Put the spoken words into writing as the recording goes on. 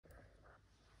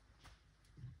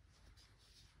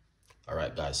All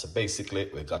right, guys, so basically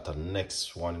we got the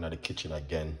next one in the kitchen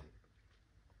again.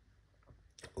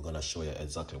 We're gonna show you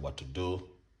exactly what to do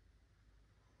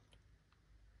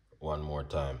one more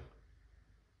time.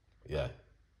 Yeah.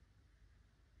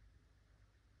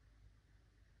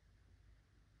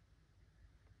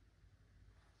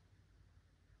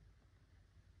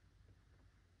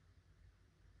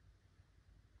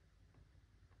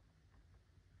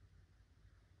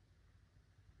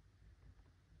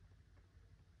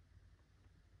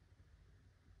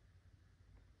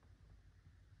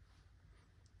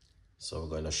 So we're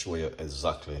going to show you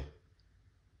exactly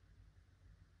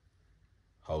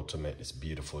how to make this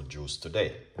beautiful juice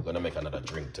today. We're going to make another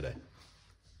drink today.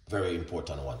 Very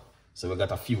important one. So we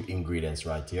got a few ingredients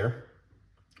right here.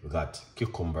 We got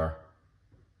cucumber,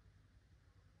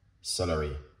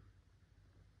 celery,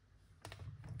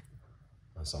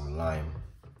 and some lime,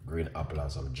 green apple,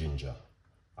 and some ginger.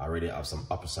 I already have some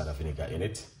apple cider vinegar in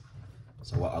it.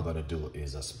 So what I'm going to do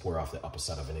is just pour off the apple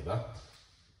cider vinegar.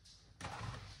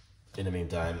 In the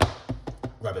meantime,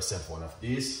 grab yourself one of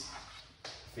these.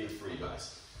 Feel free,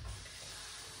 guys.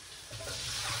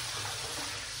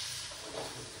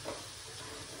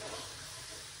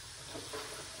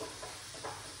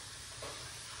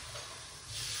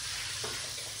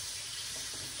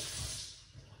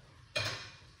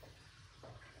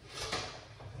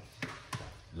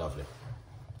 Lovely.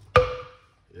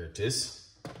 Here it is.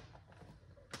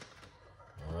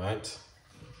 All right.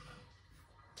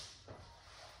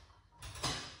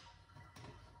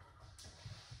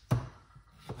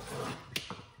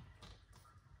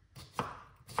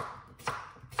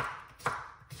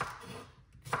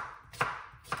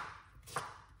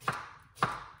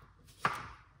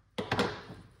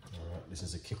 This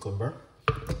is a cucumber.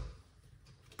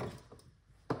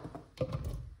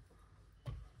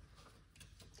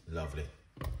 Lovely.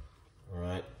 All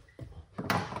right.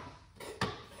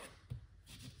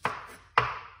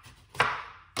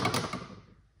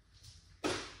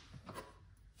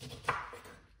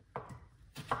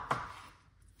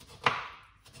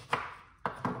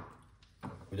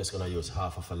 We're just gonna use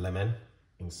half of a lemon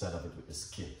inside of it with the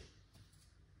skin.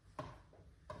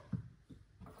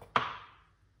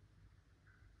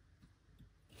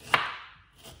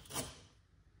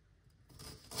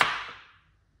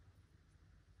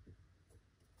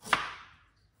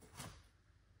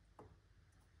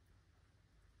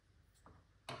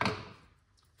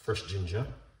 Fresh ginger.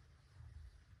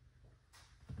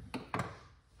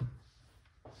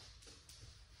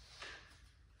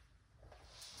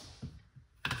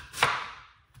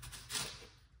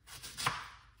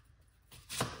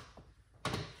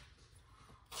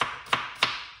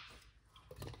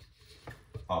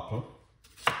 Apple.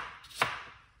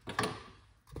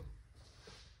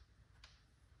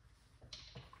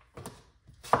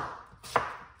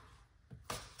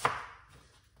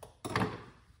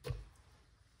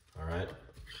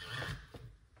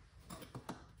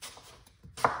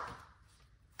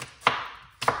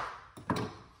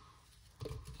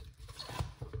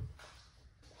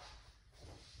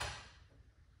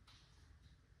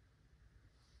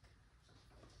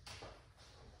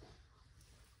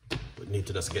 Need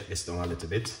to just get this down a little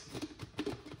bit.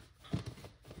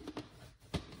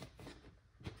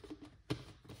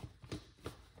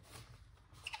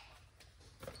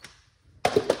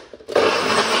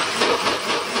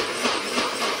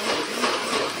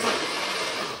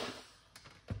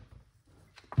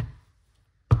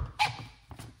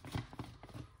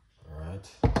 All right.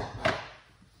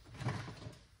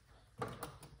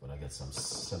 When I get some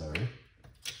celery.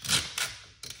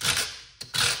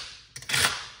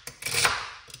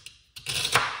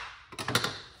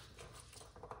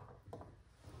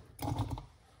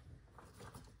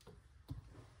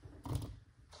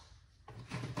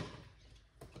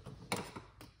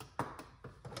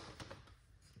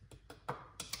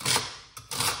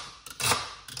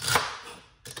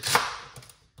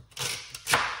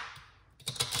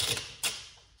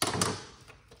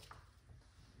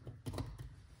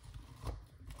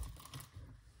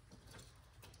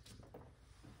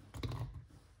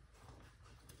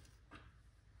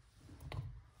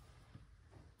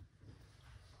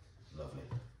 Lovely.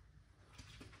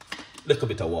 Little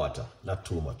bit of water, not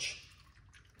too much.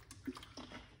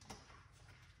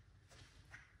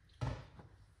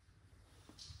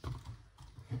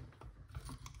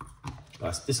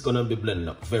 It's gonna be blending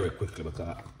up very quickly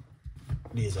because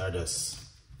these are just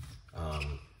what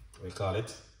we call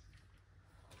it,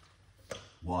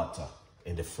 water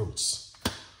in the fruits.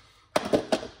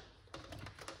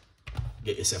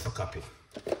 Get yourself a copy.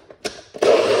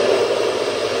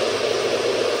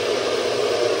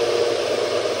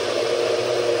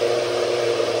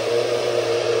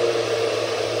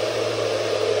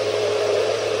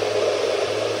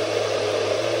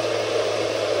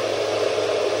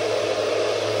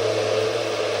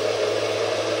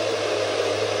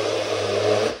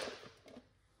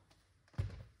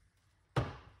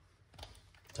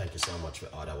 so much for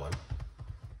the other one.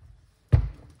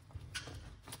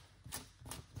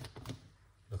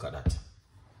 Look at that.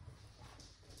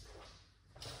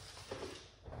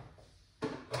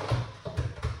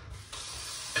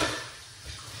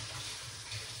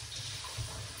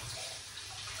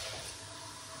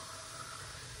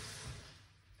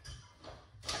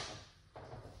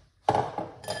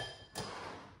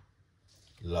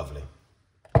 Lovely.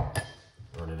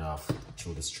 Running off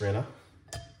through the strainer.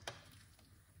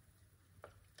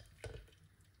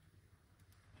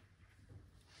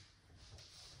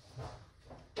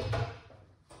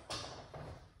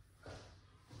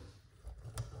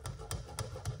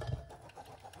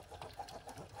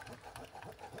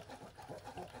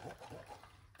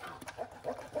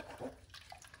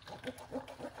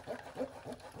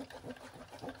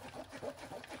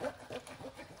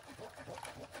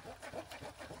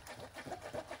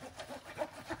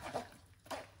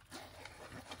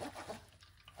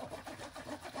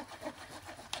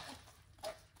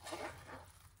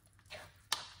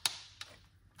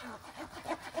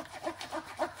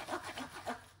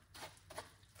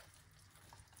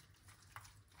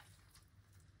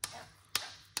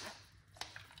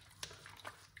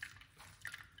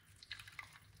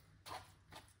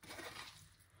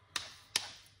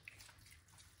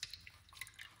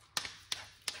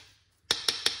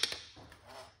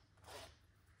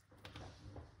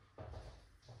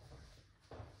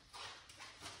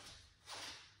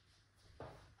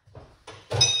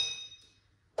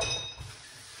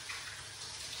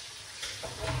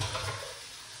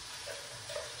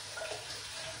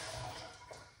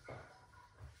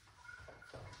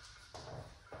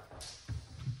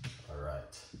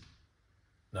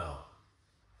 Now,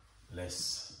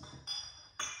 let's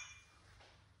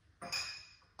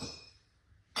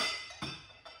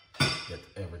get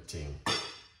everything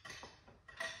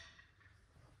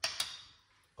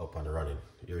up and running.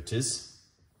 Here it is.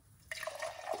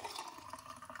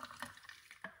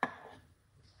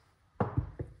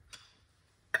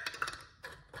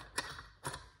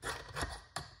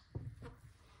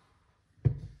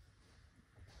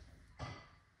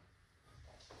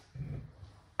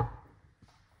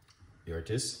 Here it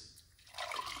is.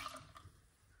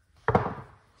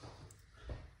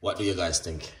 What do you guys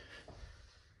think?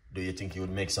 Do you think you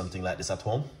would make something like this at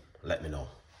home? Let me know.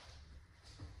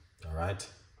 All right.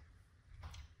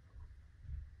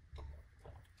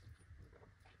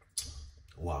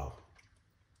 Wow.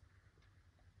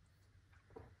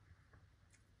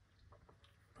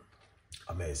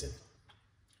 Amazing.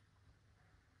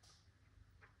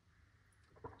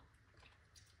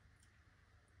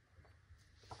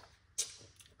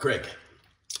 Craig,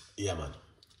 yeah man,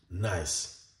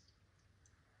 nice.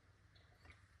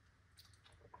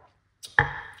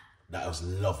 That was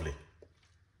lovely.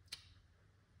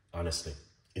 Honestly,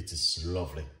 it is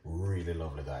lovely, really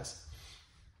lovely, guys.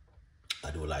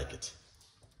 I do like it.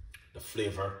 The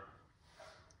flavor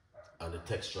and the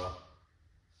texture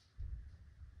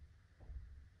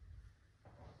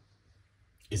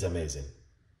is amazing.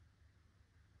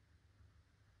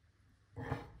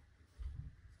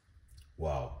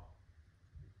 Wow.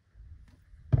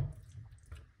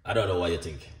 I don't know what you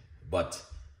think, but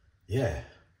yeah,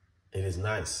 it is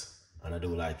nice and I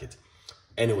do like it.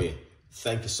 Anyway,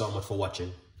 thank you so much for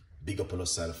watching. Big up on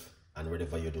yourself, and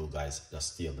whatever you do, guys,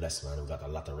 just stay blessed, man. We've got a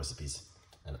lot of recipes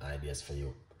and ideas for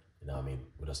you. You know what I mean?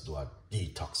 We just do a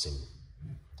detoxing.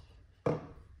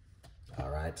 All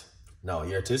right. Now,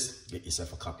 here it is. Get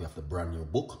yourself a copy of the brand new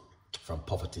book, From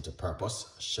Poverty to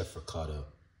Purpose, Chef Ricardo,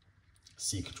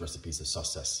 Secret Recipes to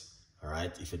Success. All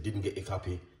right. If you didn't get your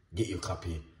copy, get your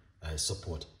copy and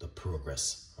support the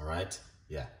progress. All right.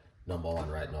 Yeah.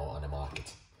 #1 right now on the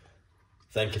market.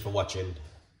 Thank you for watching.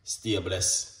 Stay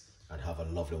blessed and have a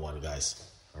lovely one,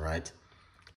 guys. All right.